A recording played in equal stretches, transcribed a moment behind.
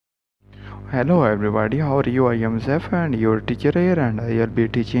Hello everybody, how are you? I am Zef and your teacher here, and I will be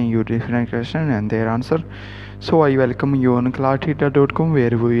teaching you different questions and their answer. So I welcome you on classtheta.com where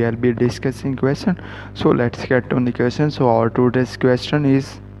we will be discussing question. So let's get on the question. So our today's question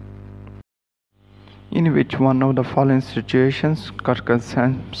is, in which one of the following situations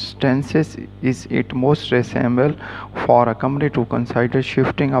circumstances is it most reasonable for a company to consider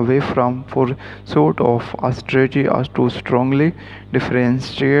shifting away from pursuit of a strategy as to strongly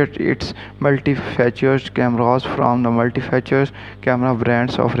differentiate its multi-featured cameras from the multi-featured camera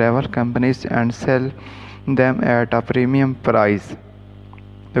brands of rival companies and sell them at a premium price?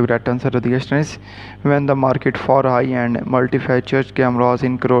 The correct answer to the question is, when the market for high-end multi-featured cameras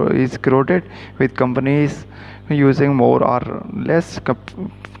is crowded with companies using more or less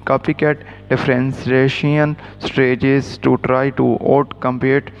copycat differentiation strategies to try to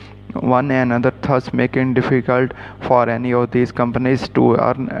out-compete one another, thus making it difficult for any of these companies to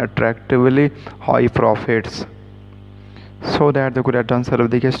earn attractively high profits. So that the correct answer of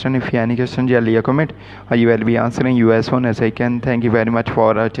the question. If you have any question, just leave a comment. I will be answering you as soon as I can. Thank you very much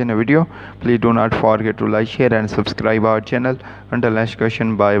for watching the video. Please do not forget to like, share and subscribe our channel. Until next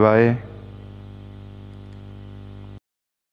question, bye bye.